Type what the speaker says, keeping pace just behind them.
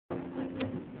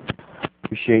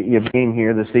Appreciate you being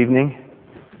here this evening.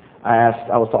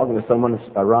 I was talking to someone,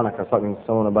 it's ironic, I was talking to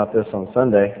someone about this on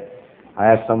Sunday. I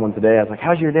asked someone today, I was like,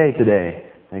 how's your day today?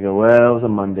 They go, well, it was a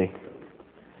Monday.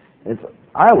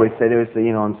 I always say,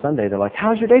 on Sunday, they're like,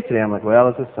 how's your day today? I'm like, well,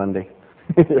 it's a Sunday.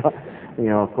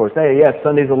 Of course, hey, yes,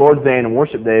 Sunday's the Lord's Day and a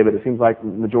worship day, but it seems like the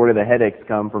majority of the headaches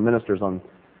come from ministers on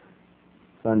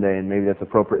Sunday, and maybe that's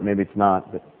appropriate, maybe it's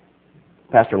not, but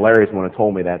Pastor Larry's the one who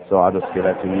told me that, so I'll just give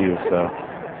that to you, so.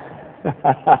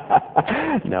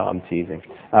 No, I'm teasing.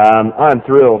 I'm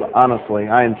thrilled, honestly.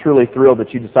 I am truly thrilled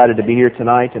that you decided to be here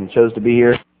tonight and chose to be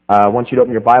here. I want you to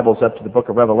open your Bibles up to the book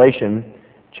of Revelation,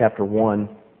 chapter 1.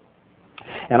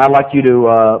 And I'd like you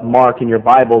to mark in your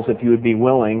Bibles, if you would be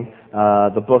willing,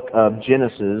 the book of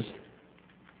Genesis,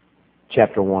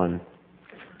 chapter 1.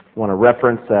 I want to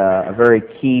reference a very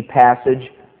key passage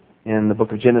in the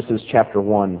book of Genesis, chapter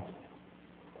 1.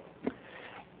 I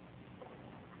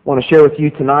want to share with you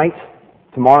tonight,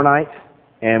 tomorrow night,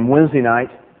 and Wednesday night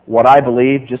what I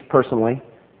believe, just personally,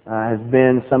 has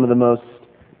been some of the most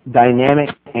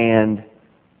dynamic and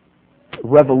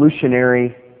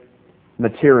revolutionary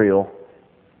material.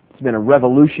 It's been a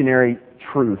revolutionary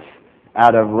truth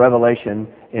out of Revelation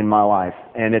in my life.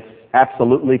 And it's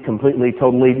absolutely, completely,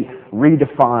 totally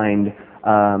redefined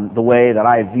the way that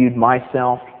I viewed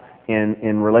myself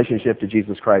in relationship to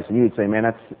Jesus Christ. And you would say, man,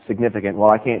 that's significant.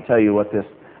 Well, I can't tell you what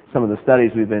some of the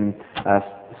studies we've been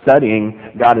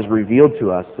studying, God has revealed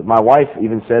to us. My wife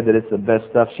even said that it's the best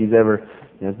stuff she's ever,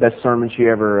 the best sermon she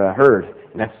ever heard.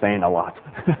 And that's saying a lot,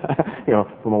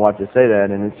 for my wife to say that.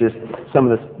 And it's just some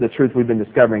of the truth we've been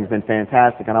discovering has been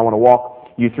fantastic. And I want to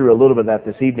walk you through a little bit of that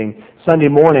this evening. Sunday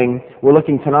morning, we're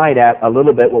looking tonight at a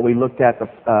little bit what we looked at.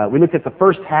 We looked at the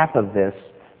first half of this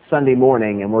Sunday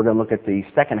morning, and we're going to look at the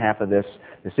second half of this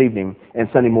evening, and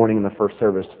Sunday morning in the first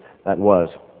service that was.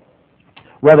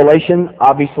 Revelation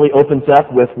obviously opens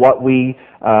up with what we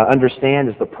understand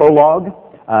as the prologue,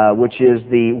 which is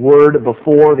the word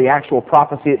before the actual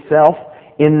prophecy itself.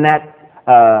 In that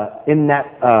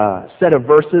set of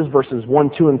verses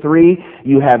 1, 2, and 3,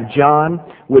 you have John,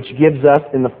 which gives us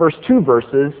in the first two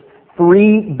verses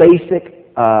three basic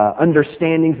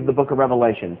understandings of the book of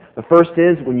Revelation. The first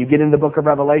is, when you get into the book of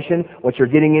Revelation, what you're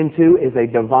getting into is a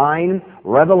divine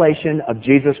revelation of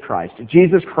Jesus Christ.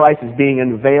 Jesus Christ is being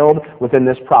unveiled within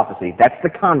this prophecy. That's the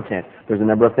content. There's a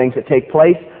number of things that take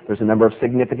place. There's a number of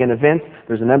significant events.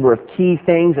 There's a number of key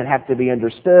things that have to be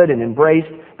understood and embraced.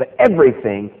 But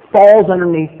everything falls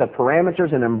underneath the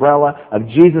parameters and umbrella of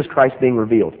Jesus Christ being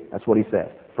revealed. That's what he says.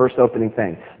 First opening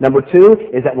thing. Number two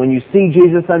is that when you see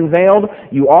Jesus unveiled,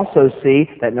 you also see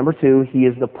that, number two, he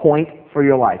is the point for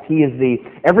your life. He is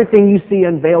everything you see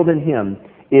unveiled in him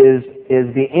is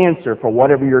the answer for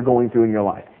whatever you're going through in your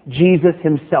life. Jesus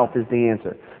himself is the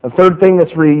answer. The third thing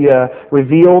that's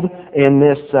revealed in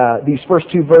these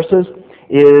first two verses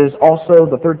is also,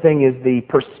 the third thing is the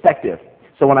perspective.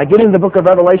 So when I get into the book of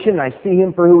Revelation and I see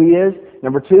him for who he is,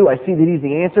 number two, I see that he's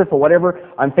the answer for whatever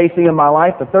I'm facing in my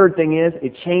life. The third thing is,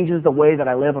 it changes the way that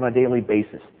I live on a daily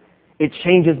basis. It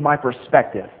changes my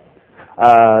perspective.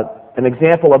 An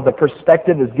example of the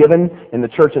perspective is given in the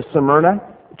church of Smyrna,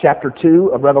 chapter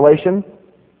 2 of Revelation.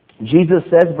 Jesus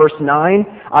says, verse 9,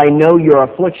 I know your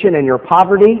affliction and your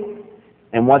poverty.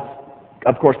 And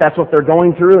of course, that's what they're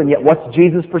going through, and yet what's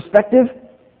Jesus' perspective?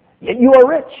 Yet you are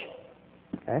rich.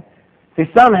 Okay? See,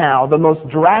 somehow, the most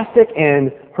drastic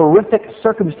and horrific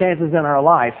circumstances in our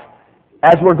life,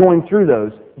 as we're going through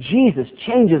those, Jesus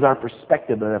changes our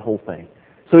perspective of that whole thing.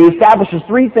 So he establishes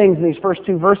three things in these first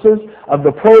two verses of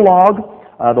the prologue,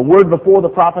 the word before the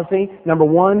prophecy. Number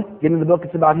one, get into the book,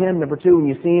 it's about him. Number two, when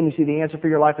you see him, you see the answer for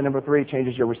your life. And number three, it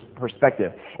changes your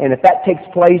perspective. And if that takes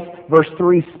place, verse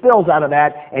 3 spills out of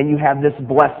that, and you have this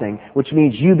blessing, which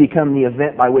means you become the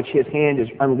event by which his hand is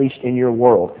unleashed in your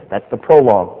world. That's the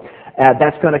prologue.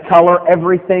 That's going to color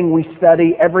everything we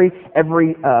study, every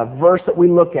verse that we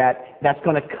look at. That's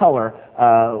going to color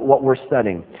what we're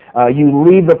studying. You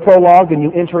leave the prologue and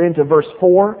you enter into verse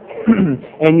 4,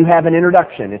 and you have an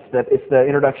introduction. It's the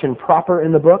introduction proper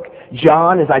in the book.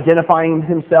 John is identifying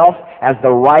himself as the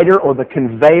writer or the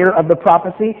conveyor of the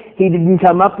prophecy. He didn't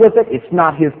come up with it. It's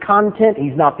not his content.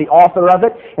 He's not the author of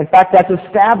it. In fact, that's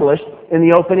established in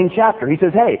the opening chapter. He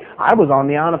says, hey, I was on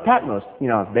the island of Patmos. I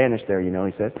was banished there, he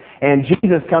says. And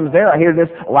Jesus comes there. I hear this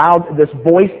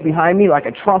voice behind me like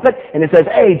a trumpet, and it says,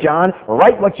 hey, John,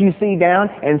 write what you see down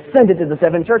and send it to the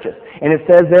seven churches. And it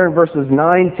says there in verses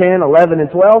 9, 10, 11, and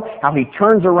 12 how he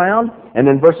turns around, and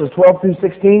then verses 12 through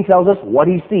 16 tells us what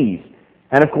he sees.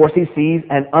 And of course he sees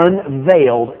an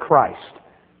unveiled Christ.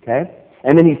 Okay?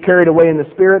 And then he's carried away in the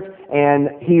Spirit, and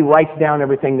he writes down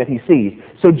everything that he sees.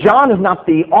 So John is not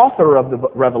the author of the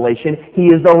Revelation. He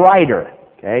is the writer.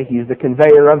 Okay? He's the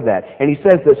conveyor of that. And he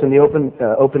says this in the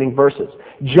opening verses.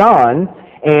 John,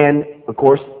 and of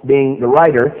course being the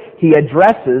writer, he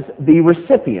addresses the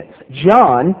recipients.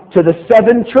 John to the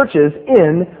 7 churches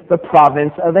in the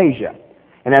province of Asia.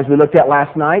 And as we looked at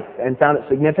last night and found it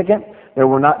significant, there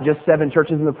were not just 7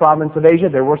 churches in the province of Asia,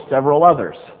 there were several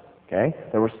others. Okay?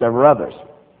 There were several others.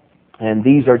 And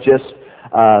these are just,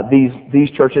 these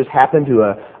churches happen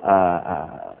to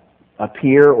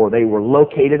appear, or they were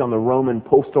located on the Roman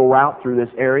postal route through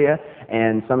this area,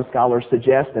 and some scholars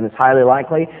suggest, and it's highly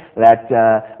likely, that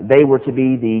they were to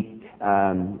be the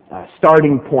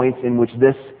starting points in which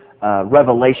this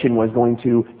revelation was going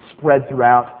to spread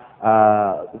throughout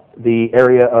the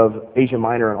area of Asia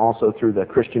Minor and also through the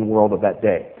Christian world of that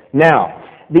day. Now,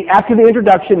 after the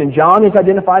introduction, and John is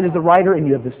identified as the writer, and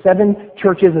you have the 7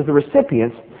 churches as the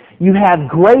recipients, you have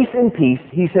grace and peace.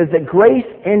 He says that grace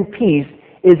and peace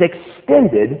is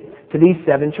extended to these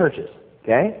 7 churches.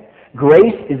 Okay?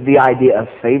 Grace is the idea of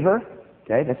favor.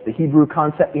 Okay? That's the Hebrew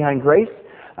concept behind grace.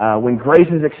 When grace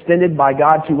is extended by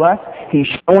God to us, He's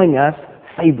showing us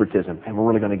favoritism, and we're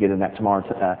really going to get into that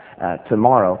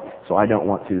tomorrow, so I don't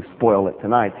want to spoil it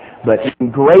tonight. But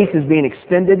when grace is being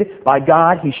extended by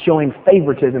God, He's showing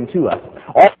favoritism to us.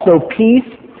 Also peace,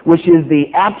 which is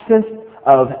the absence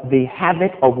of the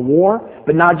havoc of war,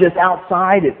 but not just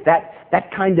outside. It's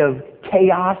that kind of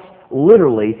chaos.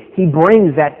 Literally, He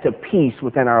brings that to peace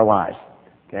within our lives.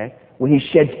 Okay? When He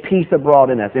sheds peace abroad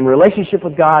in us. In relationship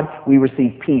with God, we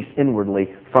receive peace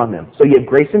inwardly from Him. So you have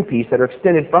grace and peace that are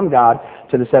extended from God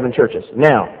to the 7 churches.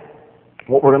 Now,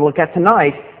 what we're going to look at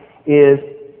tonight is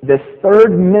this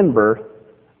third member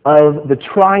of the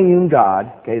triune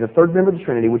God, okay, the third member of the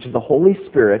Trinity, which is the Holy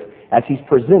Spirit, as He's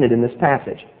presented in this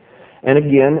passage. And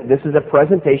again, this is a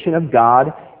presentation of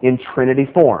God in Trinity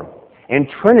form. And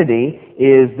Trinity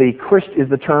is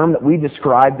the term that we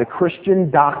describe the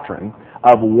Christian doctrine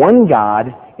of one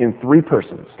God in 3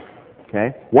 persons.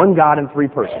 Okay? One God in 3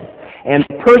 persons. And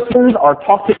persons are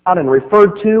talked about and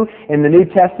referred to in the New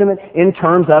Testament in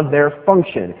terms of their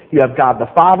function. You have God the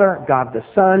Father, God the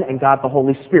Son, and God the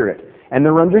Holy Spirit. And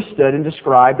they're understood and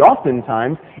described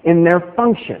oftentimes in their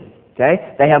function.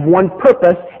 Okay? They have one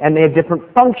purpose, and they have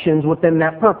different functions within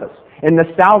that purpose. In the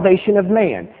salvation of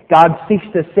man, God seeks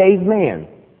to save man.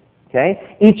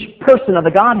 Okay? Each person of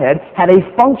the Godhead had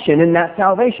a function in that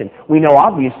salvation. We know,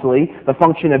 obviously, the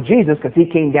function of Jesus because He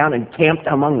came down and camped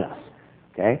among us.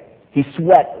 Okay? He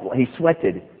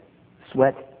sweated.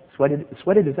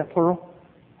 Sweated, is that plural?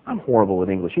 I'm horrible with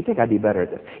English. You'd think I'd be better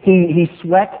at this. He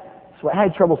sweat. I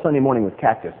had trouble Sunday morning with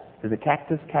cactus. Is it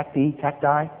cactus,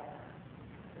 cacti?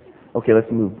 Okay,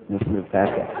 let's move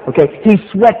past that. Okay, he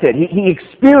sweated. He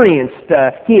experienced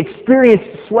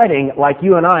sweating like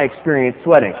you and I experience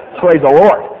sweating. Praise the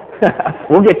Lord.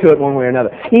 We'll get to it one way or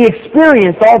another. He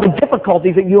experienced all the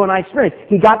difficulties that you and I experienced.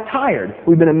 He got tired.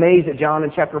 We've been amazed at John in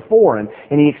chapter 4 and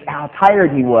how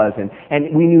tired he was.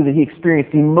 And we knew that he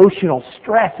experienced emotional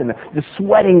stress and the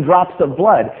sweating drops of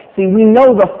blood. See, we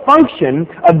know the function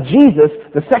of Jesus,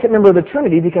 the second member of the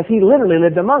Trinity, because He literally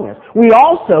lived among us. We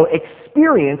also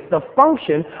experience the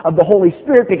function of the Holy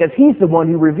Spirit because He's the one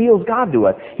who reveals God to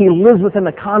us. He lives within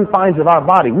the confines of our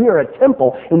body. We are a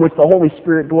temple in which the Holy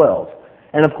Spirit dwells.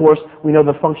 And of course, we know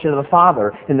the function of the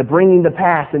Father in the bringing to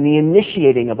pass and the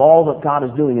initiating of all that God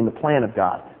is doing in the plan of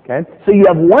God. Okay? So you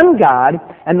have one God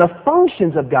and the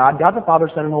functions of God, God the Father,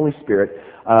 Son, and Holy Spirit,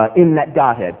 in that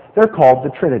Godhead. They're called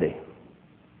the Trinity.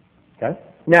 Okay?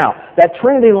 Now, that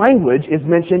Trinity language is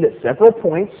mentioned at several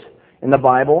points in the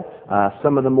Bible.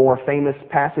 Some of the more famous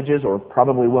passages, or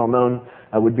probably well known,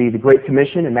 would be the Great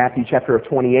Commission in Matthew chapter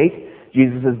 28.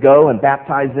 Jesus says, "Go and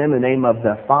baptize them in the name of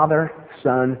the Father,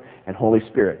 Son, and Holy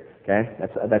Spirit." Okay,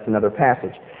 that's another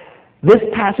passage. This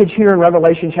passage here in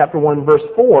Revelation chapter 1, verse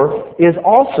 4, is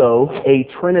also a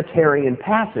Trinitarian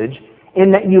passage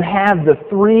in that you have the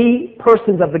 3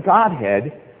 persons of the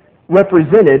Godhead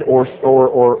represented, or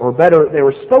better, they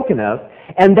were spoken of,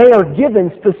 and they are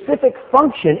given specific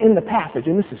function in the passage.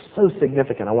 And this is so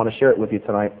significant. I want to share it with you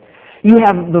tonight. You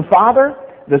have the Father,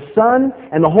 the Son,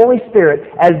 and the Holy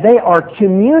Spirit as they are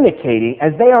communicating,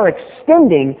 as they are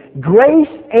extending grace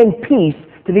and peace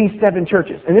to these 7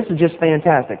 churches. And this is just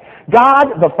fantastic.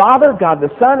 God the Father, God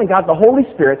the Son, and God the Holy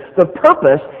Spirit, the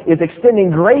purpose is extending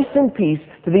grace and peace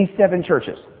to these 7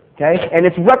 churches. Okay? And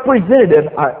it's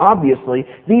representative, obviously,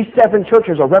 these 7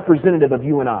 churches are representative of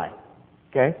you and I.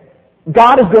 Okay?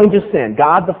 God is going to send,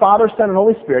 God the Father, Son, and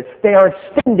Holy Spirit, they are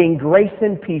extending grace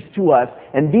and peace to us,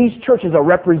 and these churches are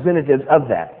representatives of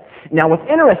that. Now what's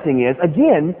interesting is,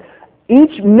 again,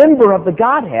 each member of the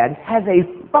Godhead has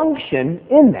a function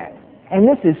in that. And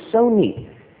this is so neat.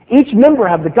 Each member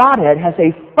of the Godhead has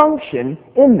a function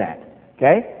in that.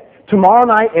 Okay? Tomorrow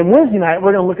night and Wednesday night,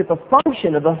 we're going to look at the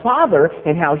function of the Father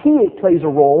and how He plays a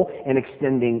role in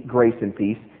extending grace and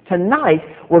peace. Tonight,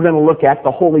 we're going to look at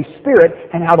the Holy Spirit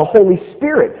and how the Holy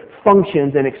Spirit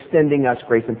functions in extending us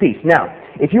grace and peace. Now,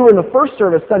 if you were in the first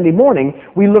service Sunday morning,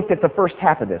 we looked at the first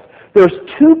half of this. There's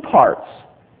two parts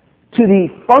to the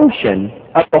function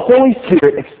of the Holy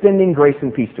Spirit extending grace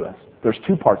and peace to us. There's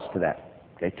two parts to that.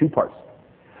 Okay, two parts.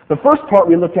 The first part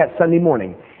we looked at Sunday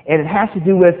morning, and it has to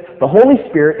do with the Holy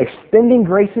Spirit extending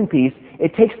grace and peace.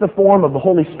 It takes the form of the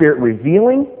Holy Spirit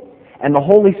revealing and the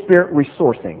Holy Spirit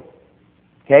resourcing.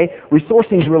 Okay?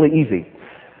 Resourcing is really easy.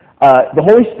 The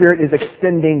Holy Spirit is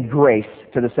extending grace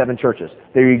to the seven churches.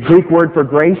 The Greek word for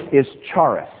grace is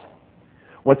charis.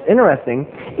 What's interesting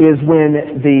is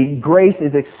when the grace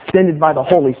is extended by the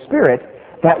Holy Spirit,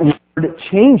 that word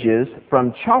changes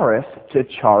from charis to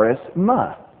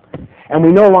charisma. And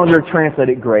we no longer translate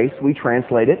it grace, we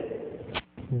translate it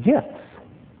gifts.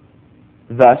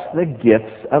 Thus, the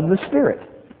gifts of the Spirit.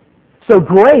 So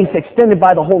grace extended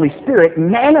by the Holy Spirit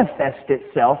manifests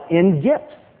itself in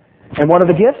gifts. And what are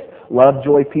the gifts? Love,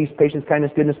 joy, peace, patience,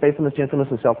 kindness, goodness, faithfulness, gentleness,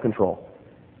 and self-control.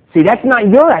 See, that's not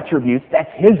your attributes, that's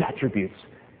His attributes.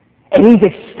 And He's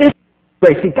extending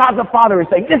grace. See, God the Father is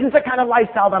saying, this is the kind of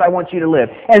lifestyle that I want you to live.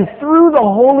 And through the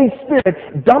Holy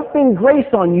Spirit, dumping grace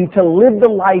on you to live the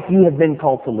life you have been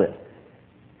called to live.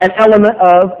 An element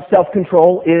of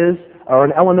self-control is, or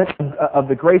an element of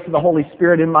the grace of the Holy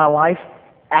Spirit in my life,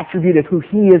 attribute of who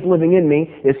He is living in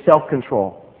me, is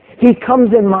self-control. He comes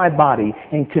in my body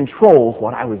and controls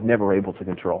what I was never able to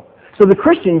control. So the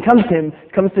Christian comes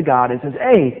to God and says,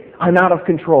 hey, I'm out of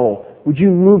control. Would you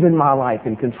move in my life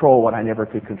and control what I never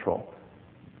could control?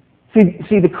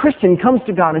 See, the Christian comes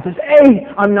to God and says, hey,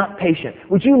 I'm not patient.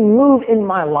 Would you move in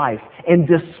my life and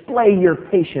display your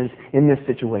patience in this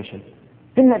situation?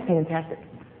 Isn't that fantastic?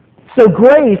 So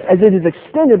grace, as it is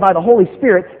extended by the Holy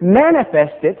Spirit,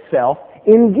 manifests itself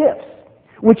in gifts,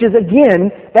 which is,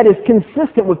 again, that is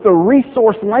consistent with the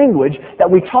resource language that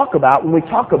we talk about when we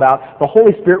talk about the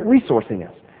Holy Spirit resourcing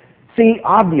us. See,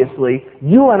 obviously,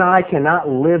 you and I cannot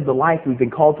live the life we've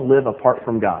been called to live apart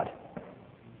from God.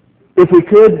 If we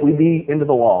could, we'd be into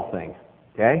the law thing,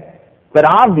 okay? But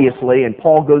obviously, and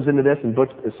Paul goes into this in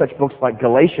such books like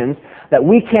Galatians, that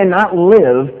we cannot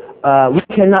live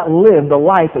the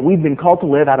life that we've been called to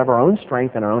live out of our own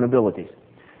strength and our own abilities.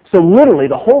 So literally,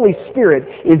 the Holy Spirit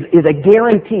is a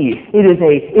guarantee.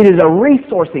 It is a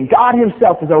resourcing. God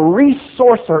Himself is a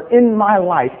resourcer in my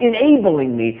life,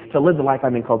 enabling me to live the life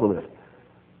I've been called to live.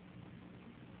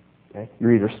 Okay?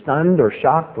 You're either stunned or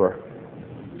shocked, or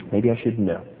maybe I shouldn't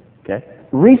know. Okay?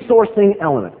 Resourcing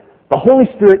element. The Holy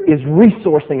Spirit is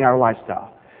resourcing our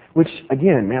lifestyle. Which,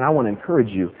 again, man, I want to encourage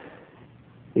you.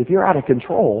 If you're out of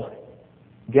control,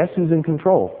 guess who's in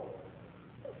control?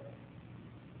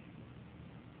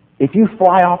 If you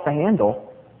fly off the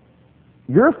handle,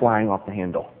 you're flying off the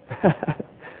handle.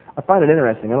 I find it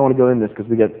interesting. I don't want to go into this because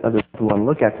we got other people we want to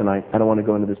look at tonight. I don't want to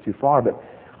go into this too far, but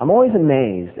I'm always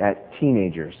amazed at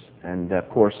teenagers. And, of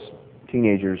course,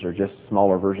 teenagers are just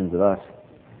smaller versions of us.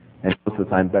 And most of the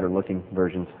time, better-looking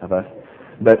versions of us.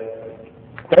 But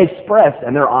they express,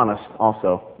 and they're honest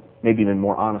also, maybe even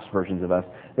more honest versions of us.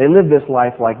 They live this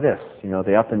life like this,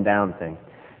 the up and down thing.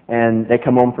 And they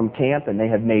come home from camp and they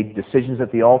have made decisions at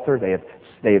the altar.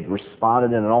 They have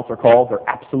responded in an altar call. They're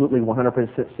absolutely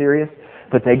 100% serious.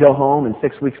 But they go home and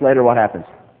 6 weeks later, what happens?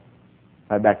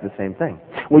 Right back to the same thing.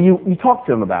 Well, you talk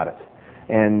to them about it.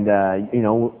 And,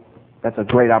 that's a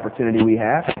great opportunity we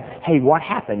have. Hey, what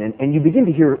happened? And you begin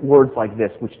to hear words like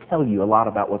this, which tell you a lot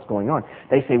about what's going on.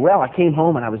 They say, well, I came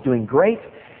home and I was doing great.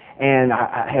 And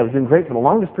I was doing great for the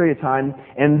longest period of time.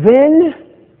 And then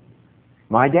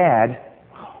my dad,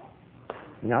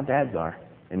 you know how dads are,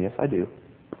 and yes, I do.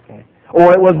 Okay.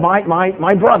 Or it was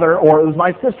my brother, or it was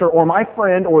my sister, or my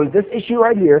friend, or it was this issue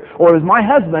right here, or it was my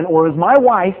husband, or it was my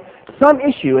wife, some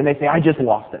issue, and they say, I just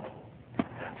lost it.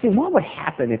 See, what would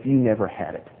happen if you never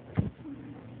had it?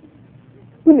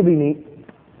 Wouldn't it be neat?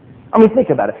 I mean,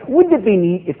 think about it. Wouldn't it be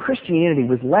neat if Christianity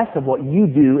was less of what you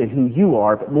do and who you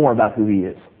are, but more about who He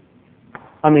is?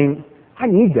 I mean, I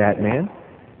need that, man.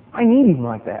 I need Him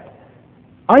like that.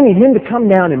 I need Him to come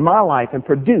down in my life and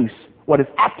produce what is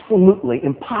absolutely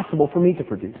impossible for me to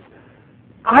produce.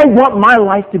 I want my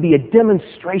life to be a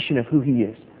demonstration of who He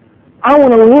is. I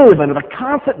want to live under the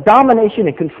constant domination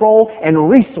and control and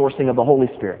resourcing of the Holy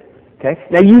Spirit. Okay?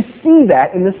 Now you see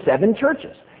that in the seven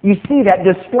churches. You see that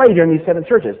displayed here in these 7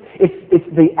 churches.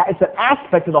 It's an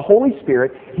aspect of the Holy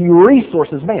Spirit. He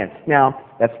resources man. Now,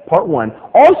 that's part 1.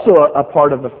 Also a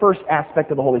part of the first aspect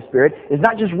of the Holy Spirit is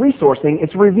not just resourcing,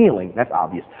 it's revealing. That's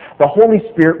obvious. The Holy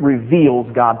Spirit reveals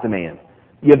God to man.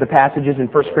 You have the passages in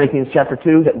 1 Corinthians chapter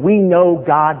 2 that we know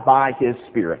God by His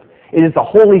Spirit. It is the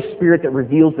Holy Spirit that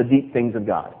reveals the deep things of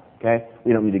God. Okay?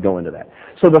 We don't need to go into that.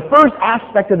 So the first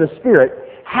aspect of the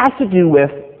Spirit has to do with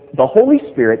the Holy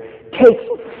Spirit takes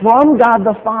from God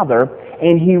the Father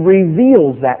and He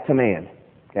reveals that to man.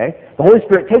 Okay? The Holy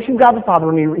Spirit takes from God the Father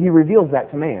and He reveals that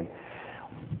to man.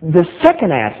 The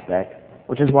second aspect,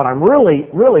 which is what I'm really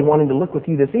wanting to look with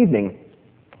you this evening,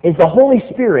 is the Holy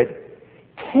Spirit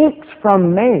takes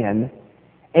from man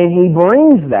and He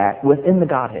brings that within the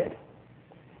Godhead.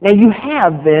 Now you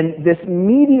have then this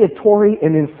mediatory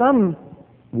and in some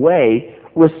way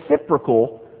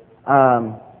reciprocal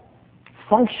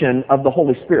function of the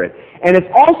Holy Spirit. And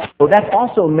that's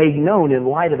also made known in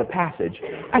light of the passage.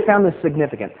 I found this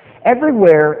significant.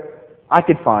 Everywhere I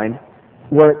could find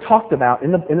where it talked about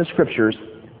in the Scriptures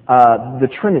the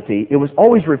Trinity, it was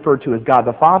always referred to as God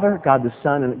the Father, God the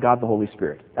Son, and God the Holy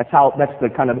Spirit. That's the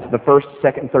kind of the first,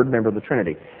 second, third member of the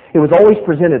Trinity. It was always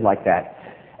presented like that,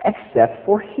 except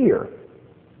for here.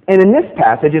 And in this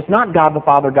passage, it's not God the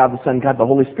Father, God the Son, God the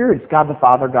Holy Spirit. It's God the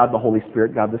Father, God the Holy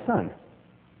Spirit, God the Son.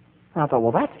 And I thought,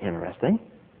 well, that's interesting.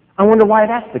 I wonder why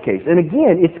that's the case. And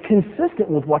again, it's consistent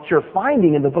with what you're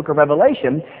finding in the book of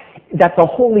Revelation, that the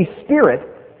Holy Spirit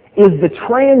is the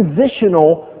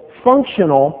transitional,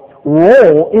 functional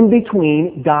role in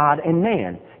between God and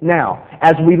man. Now,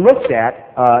 as we looked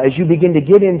at, as you begin to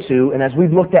get into, and as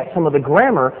we've looked at some of the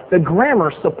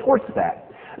grammar supports that.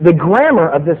 The grammar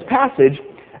of this passage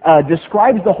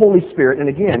describes the Holy Spirit, and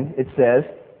again, it says,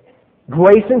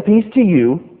 grace and peace to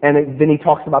you, and then he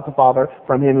talks about the Father,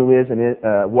 from Him who is and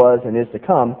was and is to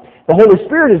come. The Holy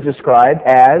Spirit is described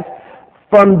as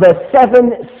from the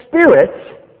 7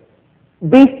 spirits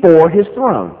before His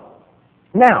throne.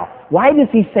 Now, why does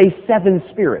he say 7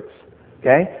 spirits?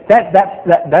 Okay,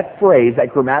 that phrase,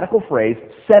 that grammatical phrase,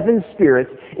 7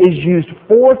 spirits, is used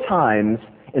 4 times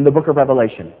in the book of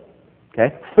Revelation.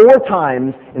 Okay, 4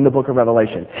 times in the book of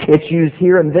Revelation. It's used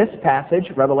here in this passage,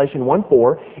 Revelation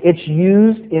 1:4. It's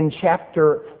used in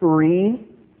chapter 3,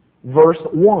 verse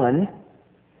 1.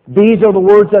 These are the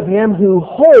words of Him who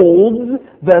holds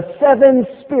the 7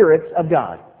 spirits of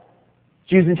God.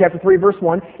 It's used in chapter 3, verse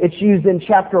 1. It's used in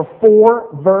chapter 4,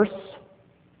 verse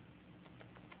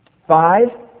 5.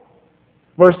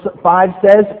 Verse 5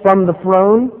 says, from the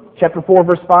throne, chapter 4,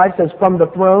 verse 5 says, from the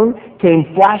throne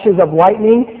came flashes of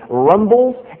lightning,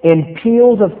 rumbles, and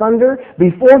peals of thunder.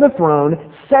 Before the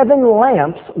throne, 7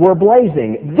 lamps were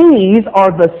blazing. These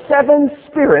are the 7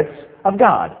 spirits of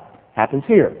God. Happens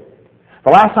here.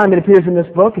 The last time it appears in this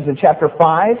book is in chapter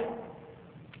 5,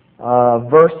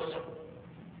 verse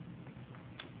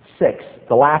 6.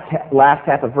 The last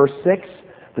half of verse 6.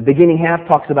 The beginning half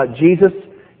talks about Jesus.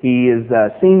 He is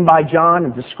seen by John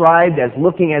and described as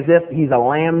looking as if he's a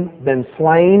lamb been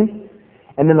slain.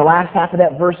 And then the last half of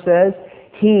that verse says,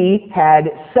 He had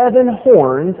 7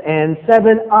 horns and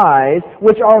 7 eyes,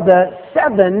 which are the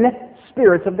 7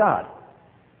 spirits of God.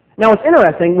 Now it's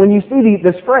interesting, when you see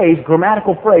this phrase,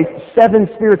 grammatical phrase, 7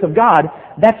 spirits of God,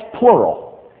 that's plural.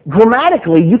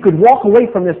 Grammatically, you could walk away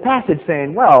from this passage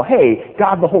saying, well, hey,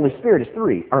 God the Holy Spirit is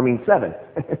 7.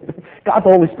 God the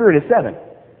Holy Spirit is 7.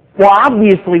 Well,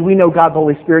 obviously, we know God the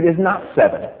Holy Spirit is not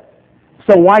 7.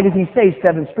 So why does he say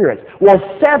 7 spirits? Well,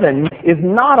 7 is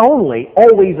not only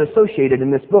always associated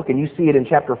in this book, and you see it in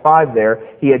chapter 5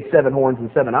 there, he had 7 horns and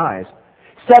 7 eyes.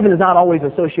 7 is not always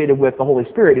associated with the Holy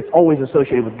Spirit, it's always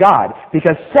associated with God,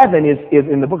 because 7 is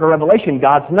in the book of Revelation,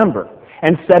 God's number.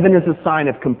 And 7 is a sign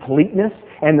of completeness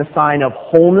and the sign of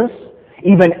wholeness,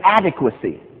 even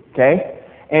adequacy. Okay?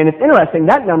 And it's interesting,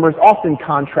 that number is often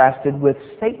contrasted with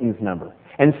Satan's number.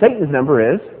 And Satan's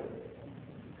number is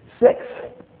 6.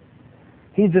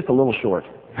 He's just a little short.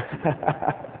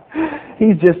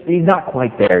 he's not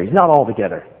quite there. He's not all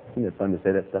together. Isn't it fun to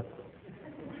say that stuff?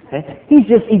 Okay? He's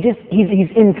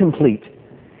incomplete.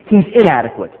 He's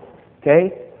inadequate.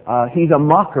 Okay? He's a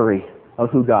mockery of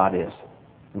who God is.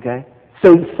 Okay?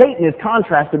 So Satan is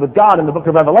contrasted with God in the book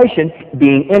of Revelation,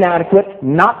 being inadequate,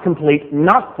 not complete,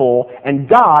 not full, and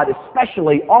God,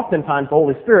 especially oftentimes the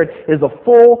Holy Spirit, is a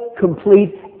full,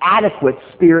 complete, adequate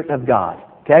Spirit of God.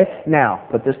 Okay? Now,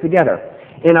 put this together.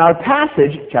 In our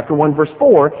passage, chapter 1, verse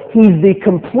 4, He's the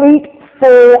complete,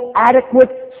 full,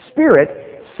 adequate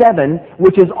Spirit, 7,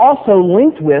 which is also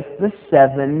linked with the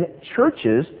 7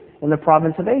 churches in the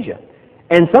province of Asia.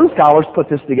 And some scholars put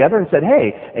this together and said,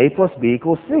 hey, A plus B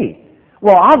equals C.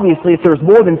 Well, obviously, if there's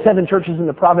more than 7 churches in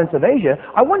the province of Asia,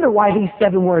 I wonder why these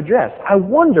 7 were addressed. I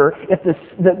wonder if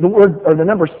the word or the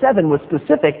number 7 was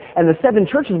specific and the 7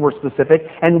 churches were specific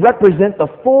and represent the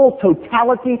full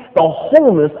totality, the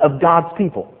wholeness of God's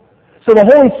people. So the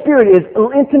Holy Spirit is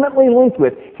intimately linked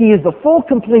with. He is the full,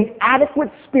 complete,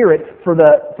 adequate Spirit for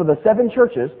the 7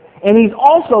 churches, and He's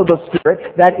also the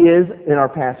Spirit that is, in our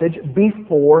passage,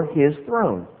 before His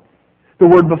throne. The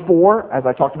word before, as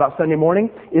I talked about Sunday morning,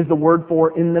 is the word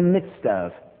for in the midst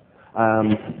of.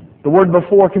 The word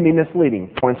before can be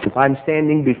misleading. For instance, I'm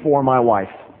standing before my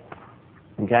wife.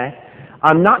 Okay?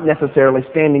 I'm not necessarily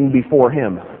standing before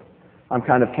him. I'm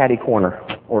kind of catty corner,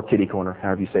 or kitty corner,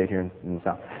 however you say it here in the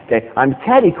South. Okay? I'm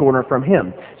catty corner from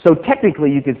him. So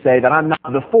technically you could say that I'm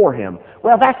not before him.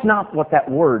 Well, that's not what that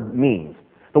word means.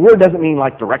 The word doesn't mean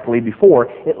like directly before.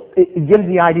 It gives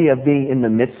the idea of being in the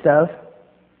midst of,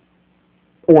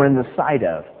 or in the sight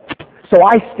of. So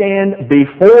I stand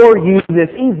before you this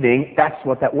evening. That's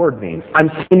what that word means. I'm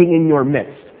standing in your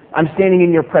midst. I'm standing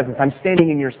in your presence. I'm standing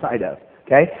in your sight of.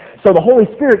 Okay? So the Holy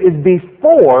Spirit is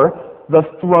before the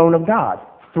throne of God.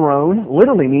 Throne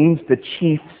literally means the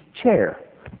chief's chair.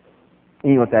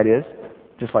 You know what that is?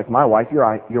 Just like my wife,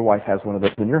 your wife has one of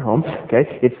those in your home.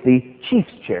 Okay? It's the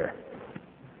chief's chair.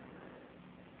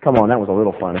 Come on, that was a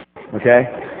little funny. Okay?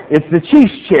 It's the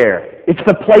chief's chair. It's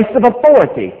the place of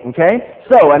authority. Okay?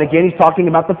 So, and again, he's talking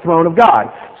about the throne of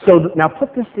God. So now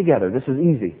put this together. This is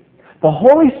easy. The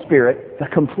Holy Spirit, the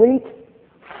complete,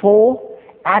 full,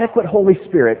 adequate Holy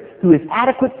Spirit, who is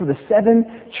adequate for the 7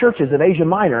 churches of Asia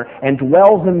Minor and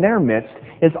dwells in their midst,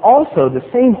 is also the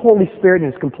same Holy Spirit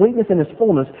in His completeness and His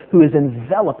fullness who is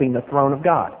enveloping the throne of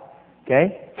God.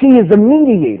 Okay? He is the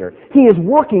mediator. He is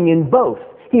working in both.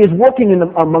 He is working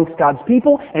amongst God's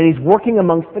people, and He's working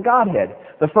amongst the Godhead.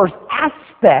 The first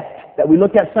aspect that we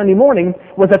looked at Sunday morning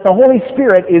was that the Holy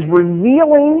Spirit is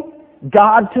revealing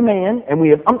God to man, and we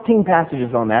have umpteen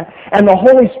passages on that, and the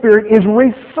Holy Spirit is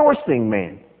resourcing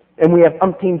man, and we have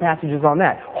umpteen passages on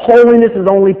that. Holiness is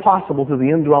only possible through the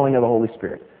indwelling of the Holy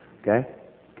Spirit. Okay?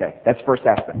 Okay, that's the first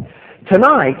aspect.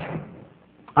 Tonight,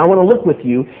 I want to look with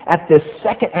you at this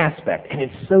second aspect, and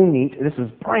it's so neat. This is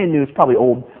brand new. It's probably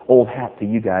old hat to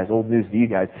you guys, old news to you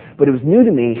guys, but it was new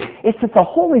to me. It's that the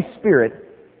Holy Spirit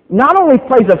not only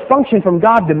plays a function from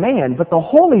God to man, but the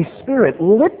Holy Spirit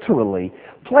literally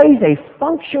plays a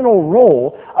functional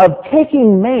role of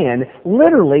taking man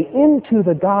literally into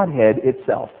the Godhead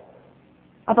itself.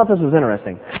 I thought this was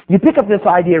interesting. You pick up this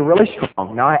idea really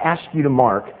strong. Now I ask you to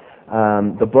mark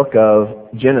the book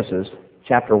of Genesis,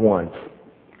 chapter 1.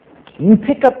 You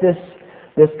pick up this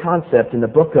concept in the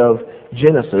book of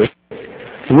Genesis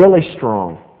really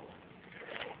strong.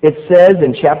 It says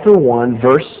in chapter 1,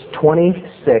 verse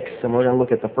 26, and we're going to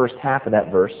look at the first half of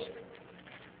that verse.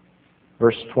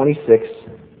 Verse 26,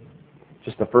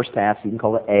 just the first half, so you can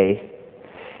call it A.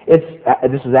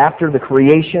 This is after the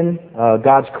creation.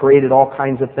 God's created all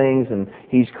kinds of things, and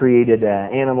He's created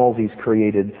animals. He's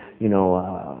created,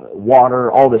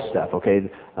 water, all this stuff. Okay,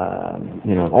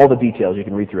 all the details. You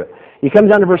can read through it. He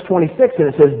comes down to verse 26, and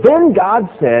it says, "Then God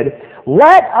said,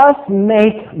 'Let us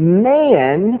make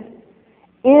man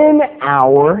in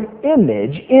our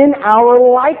image, in our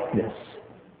likeness.'"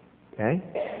 Okay.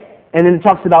 And then it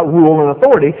talks about rule and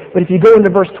authority. But if you go into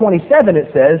verse 27, it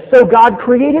says, "So God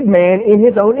created man in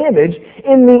His own image.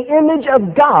 In the image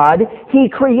of God, He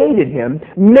created him.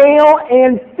 Male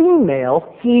and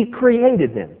female, He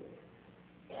created them."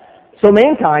 So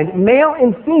mankind, male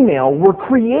and female, were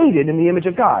created in the image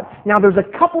of God. Now there's a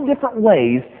couple different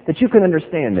ways that you can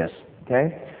understand this.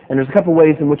 Okay? And there's a couple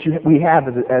ways in which we have,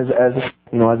 I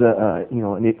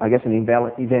guess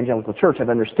an evangelical church, have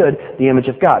understood the image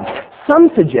of God. Some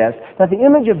suggest that the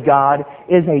image of God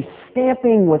is a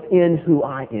stamping within who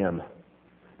I am.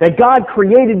 That God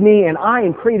created me and I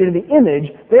am created in the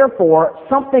image, therefore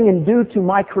something in due to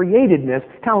my createdness,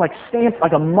 kind of like stamped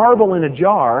like a marble in a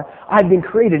jar, I've been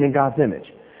created in God's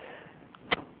image.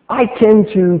 I tend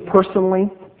to personally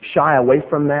shy away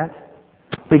from that,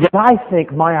 because I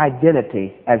think my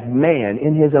identity as man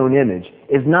in His own image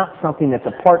is not something that's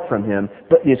apart from Him,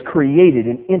 but is created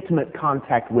in intimate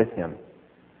contact with Him.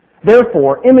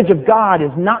 Therefore, image of God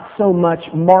is not so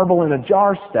much marble in a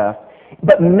jar stuff,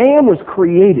 but man was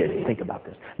created, think about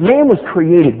this, man was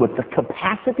created with the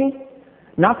capacity,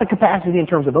 not the capacity in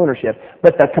terms of ownership,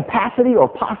 but the capacity or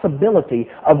possibility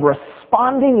of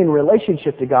responding in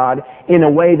relationship to God in a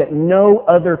way that no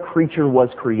other creature was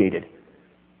created.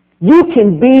 You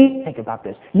can be, think about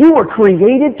this, you were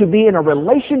created to be in a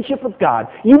relationship with God.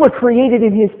 You were created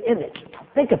in His image.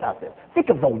 Think about this. Think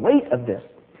of the weight of this.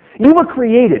 You were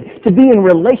created to be in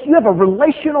relation. You have a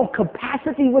relational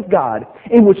capacity with God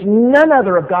in which none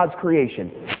other of God's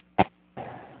creation.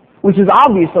 Which is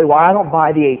obviously why I don't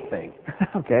buy the ape thing.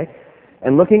 Okay?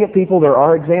 And looking at people, there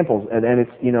are examples, and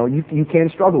it's, you can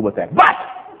struggle with that. But,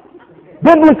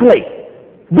 biblically,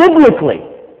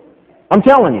 I'm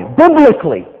telling you,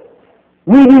 biblically,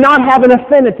 we do not have an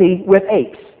affinity with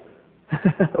apes.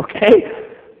 Okay?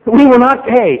 Apes were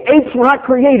not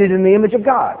created in the image of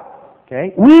God.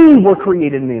 Okay? We were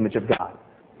created in the image of God.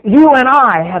 You and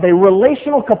I have a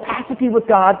relational capacity with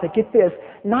God that, get this,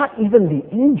 not even the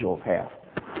angels have.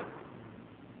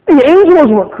 The angels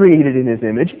weren't created in His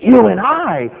image. You and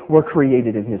I were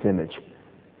created in His image.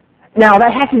 Now,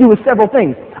 that has to do with several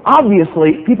things.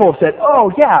 Obviously, people have said, oh,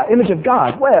 yeah, image of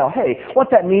God. Well, hey, what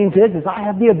that means is I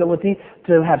have the ability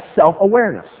to have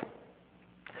self-awareness.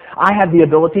 I have the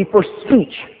ability for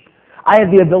speech. I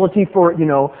have the ability for,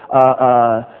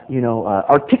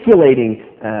 articulating,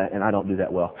 and I don't do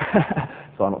that well,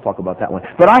 so I don't talk about that one.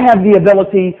 But I have the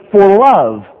ability for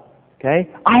love. Okay?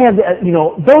 I have,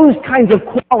 those kinds of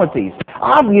qualities.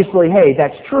 Obviously, hey,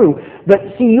 that's true. But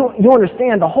see, you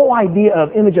understand the whole idea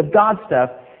of image of God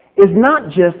stuff is not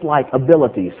just like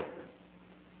abilities.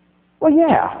 Well,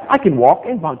 yeah, I can walk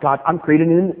in God. I'm created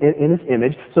in His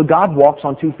image, so God walks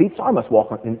on 2 feet, so I must walk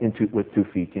with 2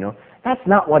 feet. That's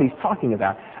not what He's talking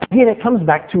about. Again, it comes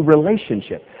back to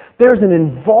relationship. There's an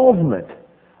involvement.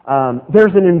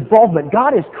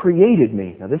 God has created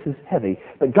me. Now, this is heavy,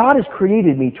 but God has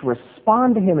created me to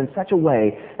respond to Him in such a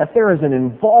way that there is an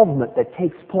involvement that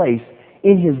takes place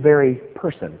in His very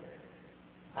person.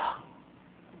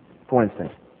 For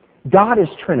instance, God is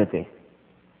Trinity.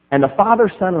 And the Father,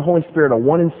 Son, and Holy Spirit are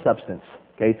one in substance,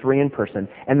 okay, 3 in person,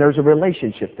 and there's a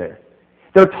relationship there.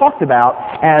 They're talked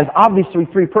about as obviously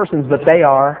 3 persons, but they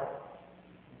are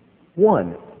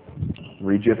one. I'll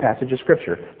read you a passage of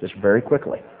Scripture just very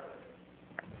quickly.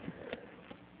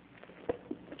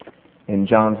 In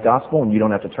John's Gospel, and you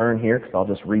don't have to turn here because I'll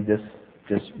just read this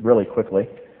just really quickly.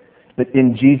 But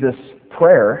in Jesus'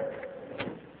 prayer,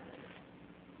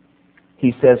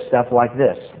 He says stuff like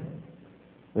this,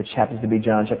 which happens to be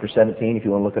John chapter 17, if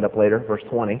you want to look it up later, verse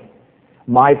 20.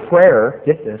 My prayer,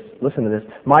 get this, listen to this,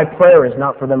 my prayer is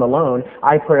not for them alone.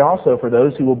 I pray also for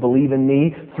those who will believe in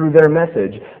me through their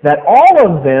message, that all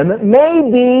of them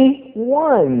may be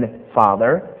one,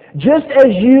 Father. Just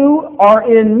as you are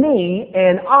in me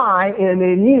and I am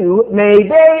in you, may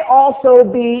they also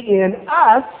be in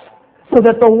us, so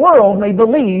that the world may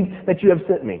believe that you have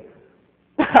sent me.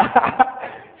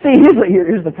 See,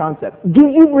 here's the concept. Do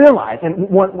you realize, and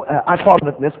I thought of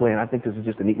it this way, and I think this is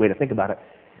just a neat way to think about it,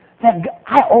 that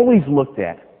I've always looked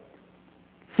at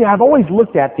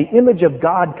the image of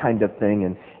God kind of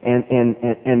thing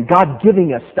and God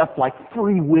giving us stuff like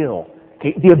free will,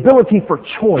 okay, the ability for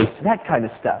choice, that kind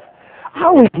of stuff. I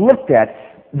always looked at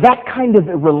that kind of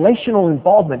relational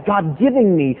involvement, God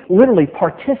giving me literally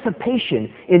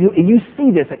participation in who, and you see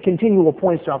this at continual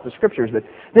points throughout the Scriptures, but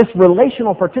this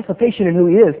relational participation in who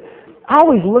He is, I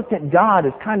always looked at God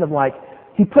as kind of like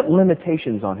He put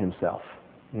limitations on Himself,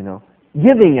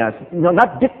 giving us,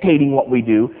 not dictating what we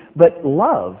do, but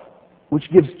love, which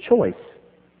gives choice.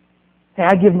 Hey,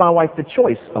 I give my wife the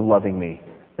choice of loving me.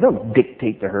 I don't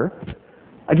dictate to her.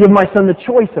 I give my son the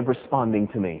choice of responding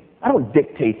to me. I don't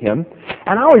dictate him.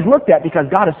 And I always looked at, because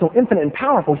God is so infinite and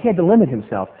powerful, He had to limit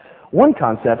Himself. One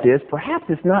concept is, perhaps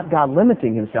it's not God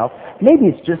limiting Himself. Maybe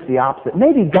it's just the opposite.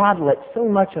 Maybe God let so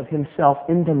much of Himself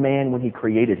into man when He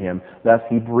created him, thus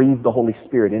He breathed the Holy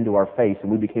Spirit into our face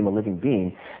and we became a living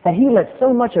being, that He let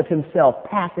so much of Himself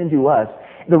pass into us.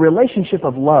 The relationship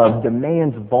of love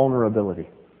demands vulnerability.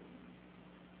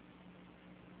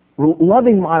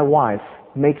 Loving my wife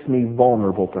makes me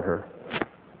vulnerable to her.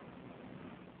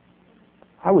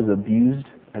 I was abused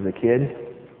as a kid.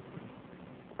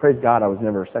 Praise God, I was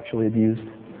never sexually abused.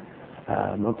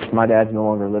 My dad's no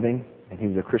longer living, and he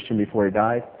was a Christian before he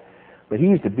died. But he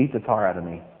used to beat the tar out of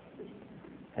me.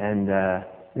 And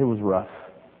it was rough.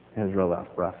 It was real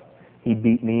rough. He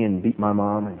beat me and beat my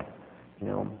mom, and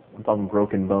I'm talking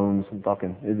broken bones. I'm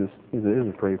talking. It was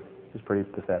pretty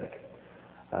pathetic.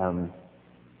 I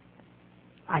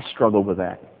struggled with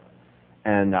that,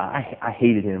 and I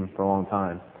hated him for a long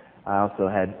time. I also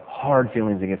had hard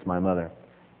feelings against my mother,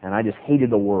 and I just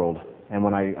hated the world. And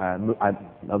when I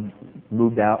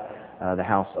moved out the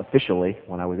house officially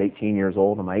when I was 18 years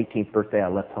old, on my 18th birthday, I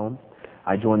left home.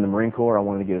 I joined the Marine Corps. I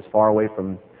wanted to get as far away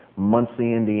from Muncie,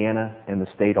 Indiana, and the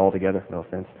state altogether, no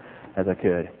offense, as I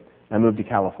could. I moved to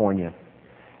California,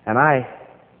 and I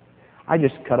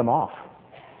just cut him off.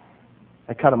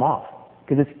 I cut him off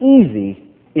because it's easy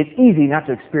not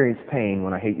to experience pain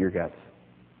when I hate your guts.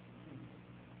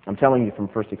 I'm telling you from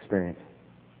first experience.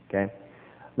 Okay?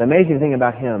 The amazing thing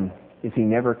about him is he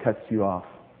never cuts you off.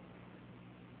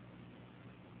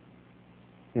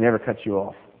 He never cuts you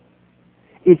off.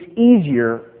 It's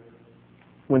easier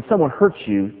when someone hurts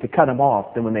you to cut them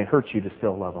off than when they hurt you to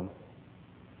still love them.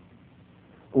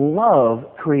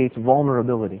 Love creates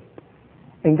vulnerability.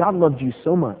 And God loved you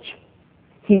so much.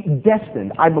 He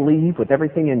destined, I believe, with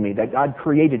everything in me, that God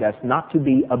created us not to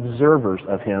be observers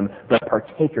of Him, but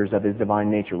partakers of His divine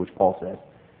nature, which Paul says.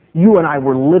 You and I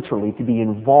were literally to be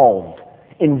involved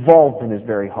in His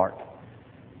very heart.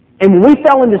 And when we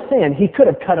fell into sin, He could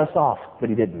have cut us off, but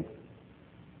He didn't.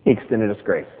 He extended us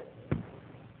grace.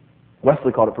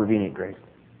 Wesley called it prevenient grace.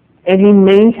 And He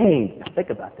maintained, now think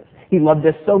about this, He loved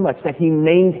us so much that He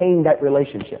maintained that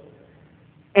relationship.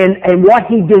 And what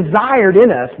He desired in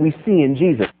us, we see in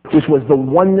Jesus, which was the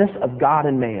oneness of God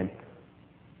and man,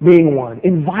 being one,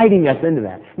 inviting us into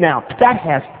that. Now, that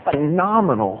has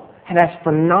phenomenal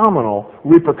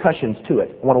repercussions to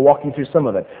it. I want to walk you through some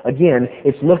of it. Again,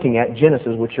 it's looking at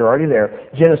Genesis, which you're already there,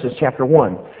 Genesis chapter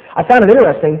 1. I found it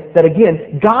interesting that,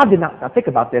 again, God did not, now think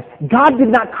about this, God did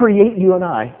not create you and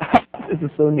I. This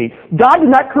is so neat. God did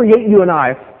not create you and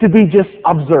I to be just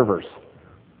observers.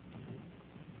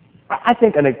 I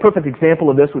think a perfect example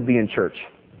of this would be in church.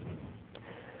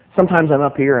 Sometimes I'm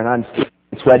up here and I'm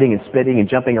sweating and spitting and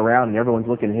jumping around and everyone's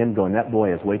looking at him going, that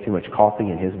boy has way too much coffee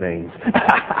in his veins.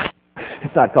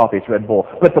 It's not coffee, it's Red Bull.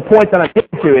 But the point that I'm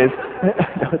getting to is,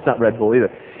 no, it's not Red Bull either.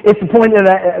 It's the point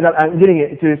that I'm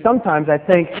getting to is sometimes I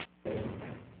think,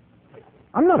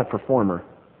 I'm not a performer.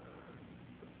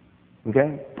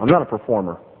 Okay? I'm not a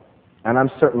performer. And I'm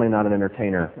certainly not an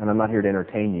entertainer. And I'm not here to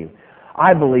entertain you.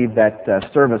 I believe that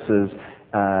services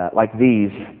like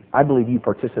these, I believe you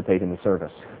participate in the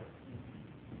service.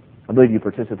 I believe you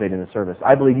participate in the service.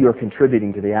 I believe you are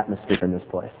contributing to the atmosphere in this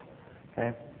place.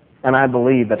 Okay? And I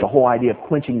believe that the whole idea of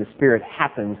quenching the Spirit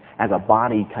happens as a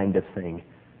body kind of thing.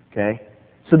 Okay?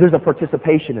 So there's a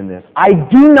participation in this. I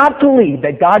do not believe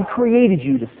that God created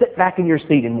you to sit back in your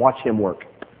seat and watch Him work.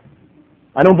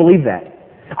 I don't believe that.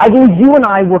 I believe you and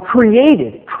I were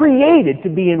created to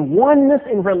be in oneness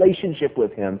in relationship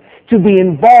with Him, to be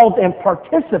involved and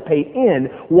participate in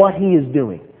what He is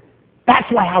doing. That's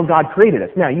how God created us.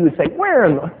 Now, you would say, where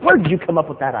did you come up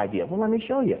with that idea? Well, let me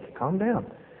show you. Calm down.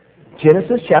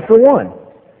 Genesis chapter 1.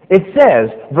 It says,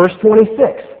 verse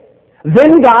 26,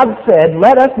 Then God said,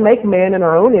 Let us make man in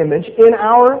our own image, in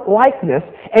our likeness,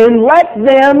 and let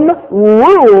them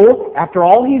rule, after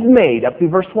all He's made, up to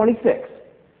verse 26.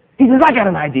 He says, I got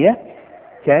an idea.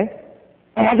 Okay?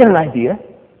 I got an idea.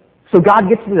 So God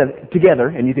gets together,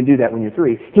 and you can do that when you're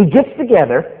 3. He gets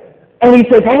together, and He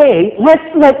says, hey, let's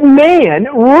let man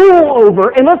rule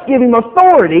over, and let's give him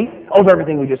authority over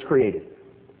everything we just created.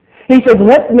 He says,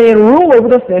 let man rule over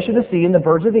the fish of the sea and the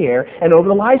birds of the air, and over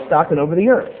the livestock and over the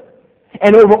earth,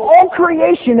 and over all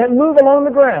creation that move along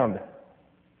the ground.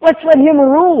 Let's let Him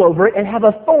rule over it and have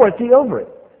authority over it.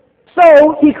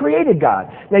 So He created God.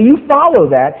 Now you follow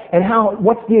that, and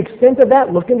what's the extent of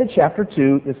that? Look into chapter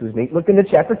 2. This is neat. Look into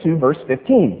chapter 2, verse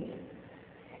 15.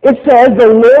 It says, the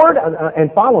Lord,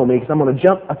 and follow me because I'm going to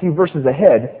jump a few verses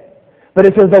ahead, but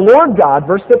it says, the Lord God,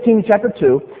 verse 15 chapter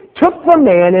 2, took the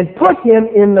man and put him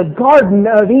in the Garden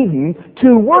of Eden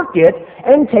to work it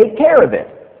and take care of it.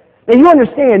 Now you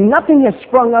understand, nothing has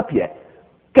sprung up yet.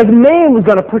 Because man was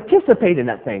going to participate in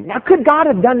that thing. Now, could God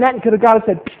have done that? And could God have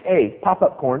said, hey, pop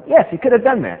up corn? Yes, He could have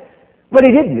done that. But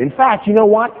He didn't. In fact, you know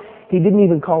what? He didn't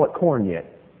even call it corn yet.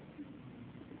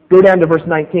 Go down to verse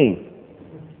 19.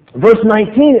 Verse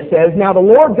 19 it says, Now the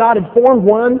Lord God had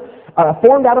formed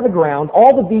out of the ground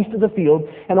all the beasts of the field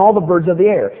and all the birds of the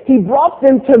air. He brought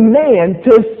them to man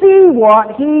to see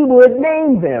what he would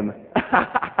name them.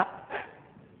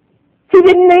 He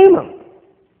didn't name them.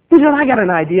 He said, I got an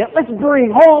idea. Let's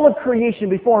bring all of creation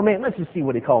before man. Let's just see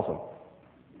what he calls them.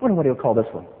 I wonder what he'll call this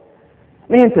one.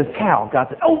 Man says cow. God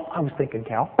said, oh, I was thinking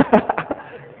cow.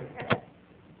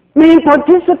 Man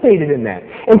participated in that.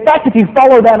 In fact, if you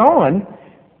follow that on,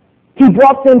 He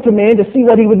brought them to man to see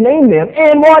what he would name them.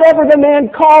 And whatever the man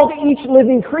called each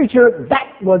living creature,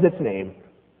 that was its name.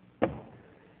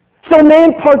 So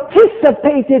man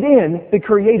participated in the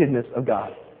createdness of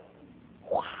God.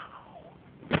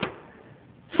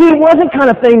 See, it wasn't kind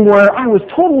of thing where I was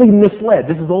totally misled.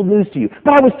 This is old news to you.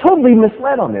 But I was totally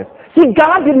misled on this. See,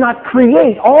 God did not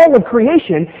create all of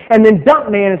creation and then dump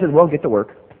man and said, well, get to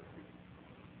work.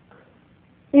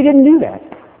 He didn't do that.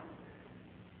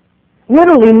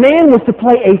 Literally, man was to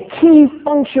play a key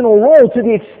functional role to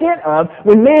the extent of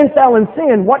when man fell in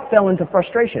sin, what fell into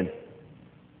frustration?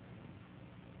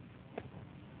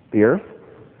 The earth.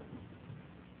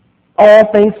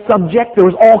 all things subject. There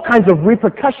was all kinds of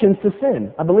repercussions to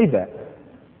sin. I believe that.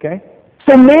 Okay?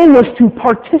 So man was to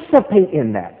participate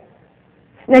in that.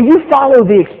 Now you follow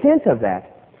the extent of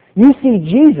that. You see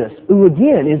Jesus, who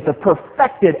again is the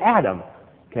perfected Adam.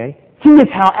 Okay? He is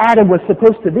how Adam was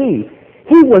supposed to be.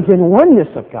 He was in oneness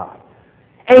of God.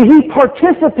 And he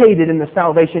participated in the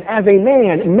salvation as a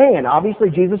man. Obviously,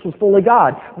 Jesus was fully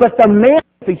God. But the man,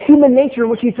 the human nature in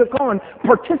which he took on,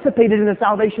 participated in the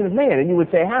salvation of man. And you would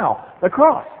say, how? The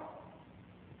cross.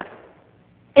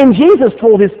 And Jesus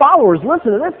told his followers,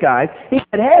 listen to this, guys. He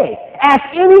said, hey, ask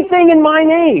anything in my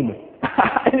name,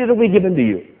 and it'll be given to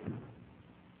you.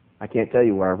 I can't tell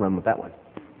you where I run with that one.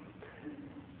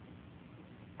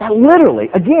 That literally,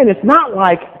 again, it's not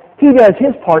like he does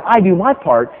his part, I do my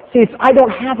part. See, I don't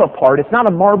have a part. It's not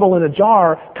a marble in a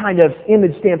jar kind of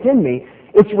image stamped in me.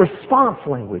 It's response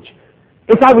language.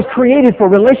 It's I was created for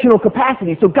relational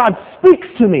capacity, so God speaks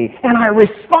to me, and I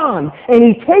respond. And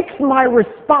he takes my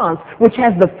response, which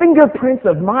has the fingerprints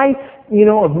of my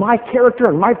character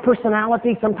and my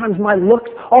personality, sometimes my looks,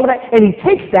 all of that, and he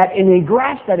takes that and he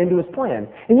grafts that into his plan.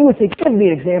 And you would say, give me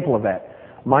an example of that.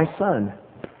 My son,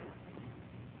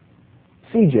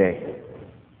 CJ.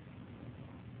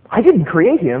 I didn't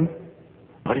create him,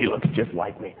 but he looks just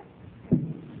like me.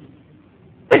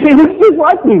 He looks just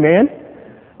like me, man.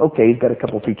 Okay, he's got a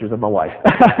couple features of my wife.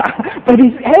 But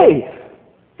he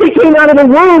came out of the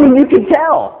womb and you can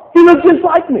tell. He looks just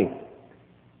like me.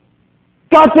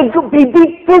 God said,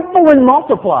 be fruitful and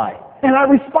multiply. And I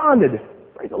responded.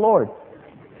 Praise the Lord.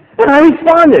 And I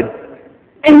responded.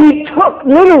 And he took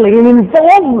literally an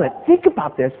involvement. Think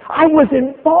about this. I was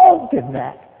involved in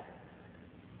that.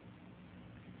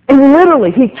 And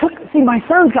literally, my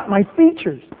son's got my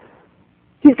features.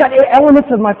 He's got elements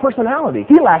of my personality.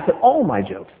 He laughs at all my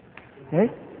jokes.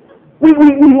 Okay? We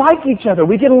like each other.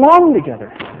 We get along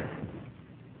together.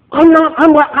 In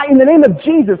the name of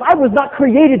Jesus, I was not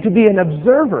created to be an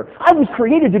observer. I was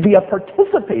created to be a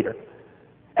participator.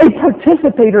 A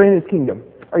participator in his kingdom.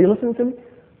 Are you listening to me?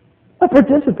 A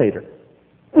participator,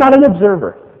 not an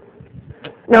observer.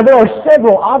 Now, there are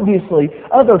several, obviously,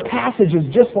 other passages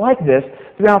just like this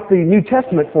throughout the New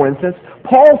Testament, for instance.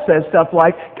 Paul says stuff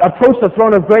like, approach the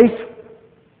throne of grace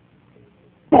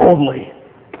boldly.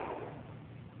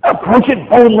 Approach it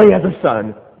boldly as a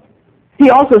son. He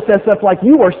also says stuff like,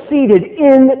 you are seated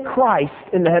in Christ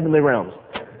in the heavenly realms.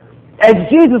 As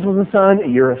Jesus was a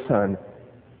son, you're a son.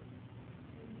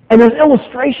 And there's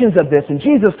illustrations of this, and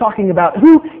Jesus talking about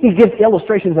he gives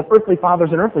illustrations of earthly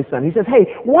fathers and earthly sons. He says,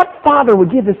 hey, what father would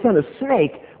give his son a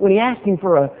snake when he asked him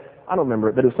for I don't remember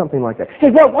it, but it was something like that. Hey,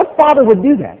 what father would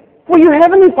do that? Well, your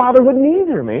heavenly Father wouldn't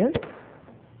either, man.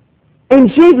 And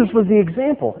Jesus was the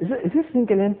example. Is this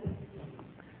sinking in?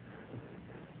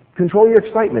 Control your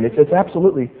excitement. It's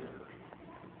absolutely...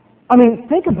 I mean,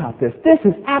 think about this. This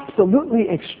is absolutely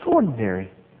extraordinary.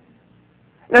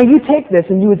 Now, you take this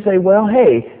and you would say, well,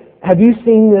 hey, have you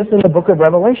seen this in the book of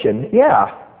Revelation?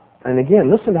 Yeah. And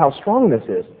again, listen to how strong this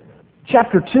is.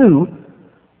 Chapter 2,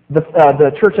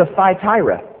 the church of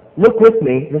Thyatira. Look with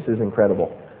me. This is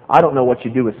incredible. I don't know what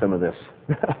you do with some of this.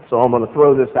 So I'm going to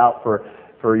throw this out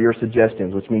for your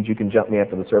suggestions, which means you can jump me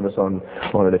after the service on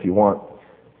it if you want.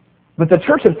 But the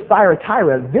church of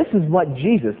Thyatira, this is what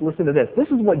Jesus, listen to this, this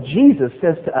is what Jesus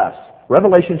says to us.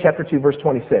 Revelation chapter 2, verse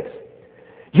 26.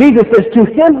 Jesus says, to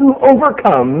him who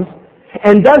overcomes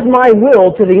and does my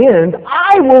will to the end,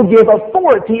 I will give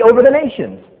authority over the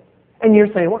nations. And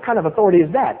you're saying, what kind of authority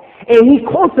is that? And he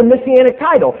quotes the messianic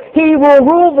title. He will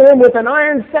rule them with an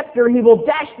iron scepter. He will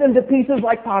dash them to pieces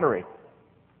like pottery.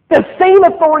 The same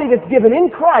authority that's given in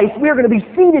Christ, we're going to be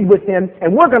seated with him,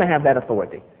 and we're going to have that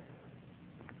authority.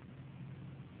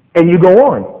 And you go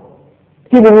on.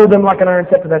 He will rule them like an iron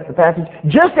scepter, that's the passage.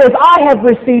 Just as I have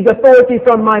received authority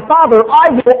from my Father, I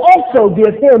will also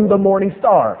give him the morning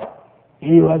star.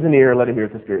 He who has an ear, let him hear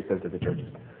what the Spirit says to the churches.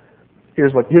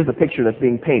 Here's the picture that's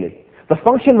being painted. The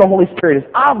function of the Holy Spirit is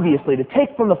obviously to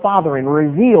take from the Father and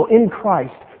reveal in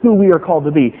Christ who we are called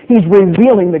to be. He's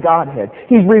revealing the Godhead.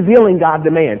 He's revealing God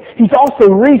to man. He's also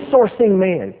resourcing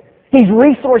man. He's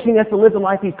resourcing us to live the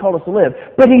life He's called us to live.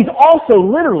 But He's also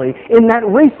literally, in that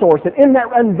resource and in that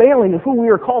unveiling of who we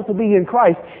are called to be in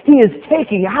Christ, He is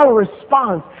taking our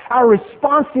response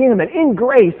to Him, and in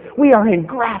grace, we are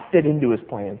engrafted into His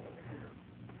plan.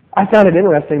 I found it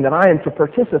interesting that I am to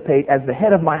participate as the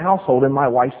head of my household in my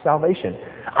wife's salvation.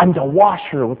 I'm to wash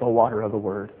her with the water of the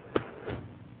Word.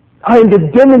 I am to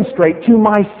demonstrate to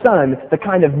my son the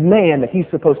kind of man that he's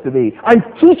supposed to be. I'm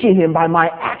teaching him by my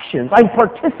actions. I'm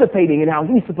participating in how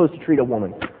he's supposed to treat a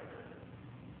woman.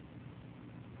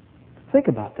 Think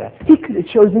about that. He could have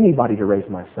chosen anybody to raise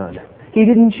my son. He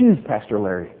didn't choose Pastor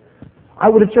Larry. I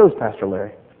would have chose Pastor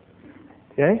Larry.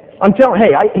 Okay?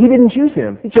 He didn't choose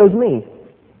him. He chose me.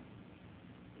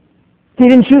 He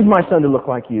didn't choose my son to look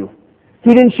like you.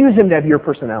 He didn't choose him to have your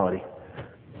personality.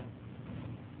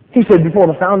 He said, before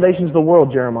the foundations of the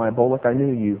world, Jeremiah Bullock, I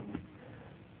knew you.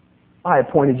 I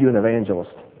appointed you an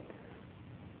evangelist.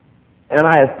 And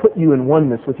I have put you in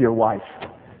oneness with your wife.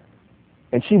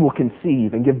 And she will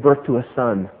conceive and give birth to a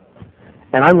son.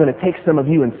 And I'm going to take some of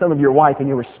you and some of your wife and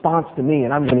your response to me,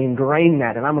 and I'm going to ingrain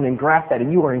that, and I'm going to engraft that,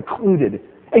 and you are included.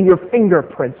 And your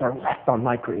fingerprints are left on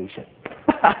my creation.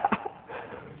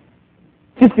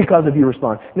 Just because of your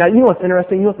response. Now, you know what's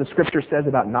interesting? You know what the Scripture says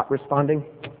about not responding?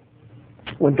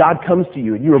 When God comes to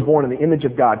you and you were born in the image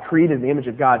of God, created in the image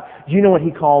of God, do you know what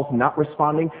He calls not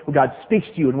responding? When God speaks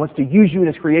to you and wants to use you in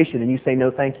His creation and you say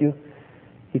no thank you,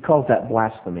 He calls that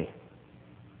blasphemy.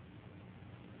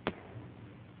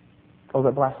 He calls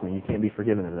that blasphemy. You can't be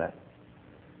forgiven of that.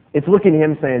 It's looking at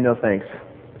Him saying no thanks.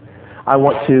 I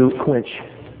want to quench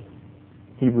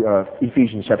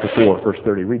Ephesians chapter 4, verse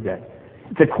 30. Read that.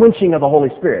 It's a quenching of the Holy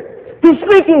Spirit. He's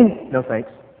speaking! No thanks.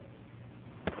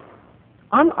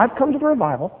 I've come to the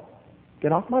revival.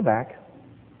 Get off my back.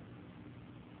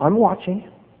 I'm watching,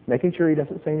 making sure he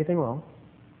doesn't say anything wrong.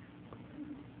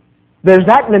 There's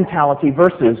that mentality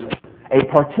versus a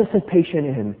participation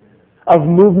in, of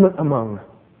movement among.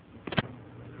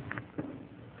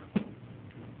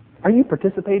 Are you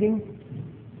participating?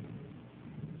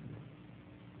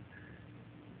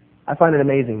 I find it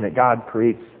amazing that God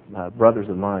creates brothers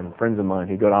of mine, friends of mine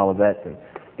who go to Olivet, and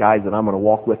guys that I'm going to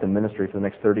walk with in ministry for the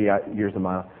next 30 years of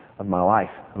my life,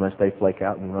 unless they flake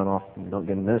out and run off and don't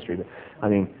get in ministry. But I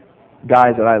mean,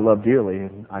 guys that I love dearly,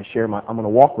 and I'm going to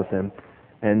walk with them,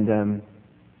 and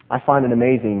I find it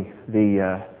amazing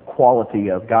the quality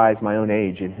of guys my own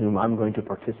age in whom I'm going to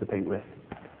participate with.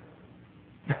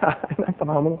 Isn't that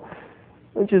phenomenal?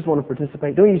 Don't you just want to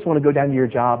participate? Don't you just want to go down to your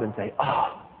job and say,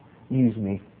 "Oh, use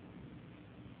me.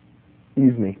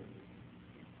 Use me."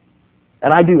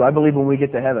 And I do. I believe when we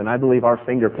get to heaven, I believe our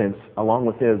fingerprints, along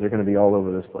with His, are going to be all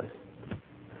over this place.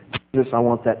 Jesus, I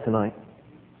want that tonight.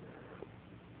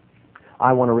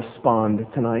 I want to respond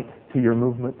tonight to your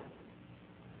movement.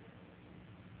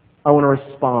 I want to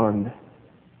respond,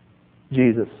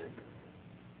 Jesus,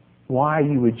 why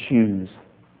you would choose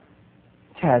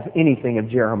to have anything of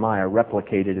Jeremiah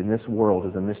replicated in this world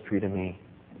is a mystery to me.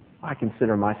 I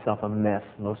consider myself a mess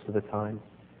most of the time.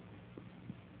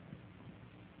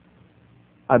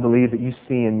 I believe that you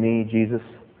see in me, Jesus,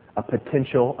 a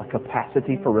potential, a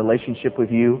capacity for relationship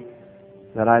with you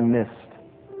that I missed.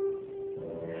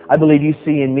 I believe you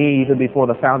see in me, even before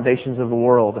the foundations of the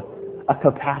world, a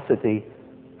capacity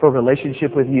for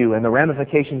relationship with you. And the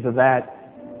ramifications of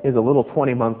that is a little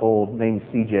 20-month-old named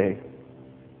CJ.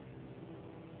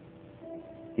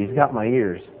 He's got my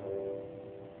ears.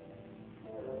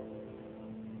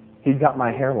 He's got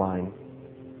my hairline.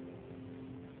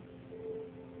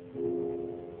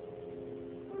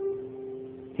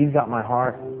 He's got my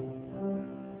heart.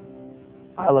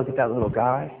 I look at that little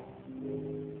guy.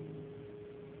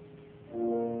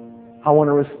 I want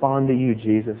to respond to you,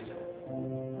 Jesus.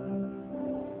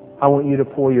 I want you to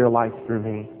pour your life through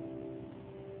me.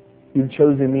 You've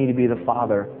chosen me to be the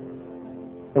Father.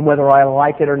 And whether I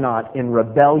like it or not, in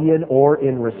rebellion or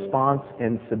in response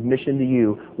and submission to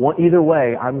you, either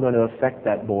way, I'm going to affect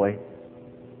that boy.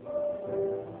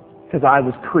 Because I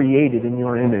was created in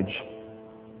your image.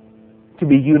 To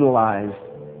be utilized,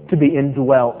 to be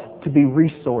indwelt, to be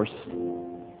resourced,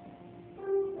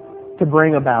 to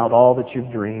bring about all that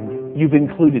you've dreamed. You've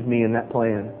included me in that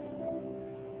plan.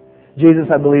 Jesus,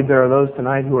 I believe there are those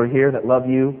tonight who are here that love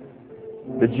you,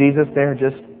 but Jesus,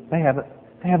 they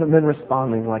haven't been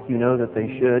responding like you know that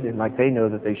they should and like they know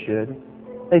that they should.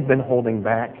 They've been holding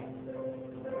back.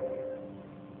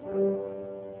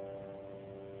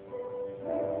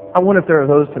 I wonder if there are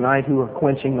those tonight who are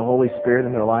quenching the Holy Spirit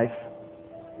in their life,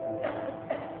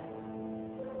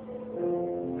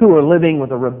 who are living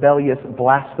with a rebellious,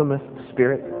 blasphemous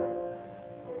spirit.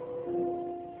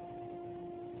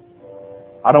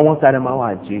 I don't want that in my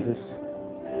life, Jesus.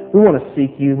 We want to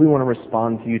seek you. We want to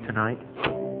respond to you tonight.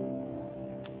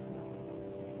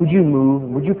 Would you move?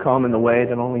 Would you come in the way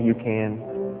that only you can?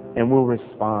 And we'll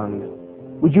respond.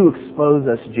 Would you expose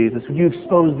us, Jesus? Would you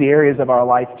expose the areas of our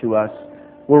life to us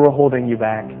where we're holding you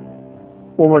back,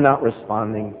 where we're not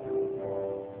responding?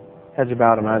 Heads are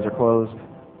bowed and eyes are closed.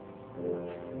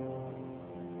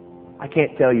 I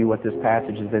can't tell you what this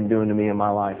passage has been doing to me in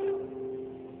my life.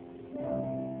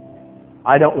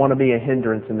 I don't want to be a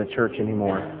hindrance in the church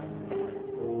anymore.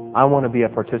 I want to be a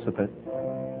participant.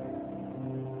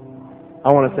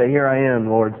 I want to say, here I am,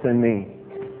 Lord, send me.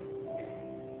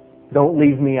 Don't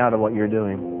leave me out of what you're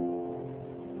doing.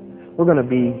 We're going to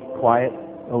be quiet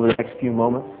over the next few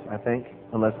moments, I think,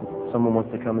 unless someone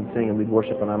wants to come and sing and lead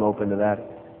worship, and I'm open to that.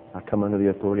 I come under the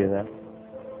authority of that.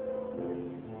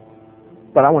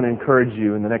 But I want to encourage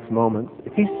you in the next moments.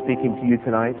 If He's speaking to you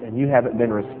tonight and you haven't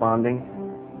been responding,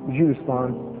 would you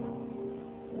respond?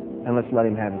 And let's let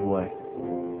Him have His way.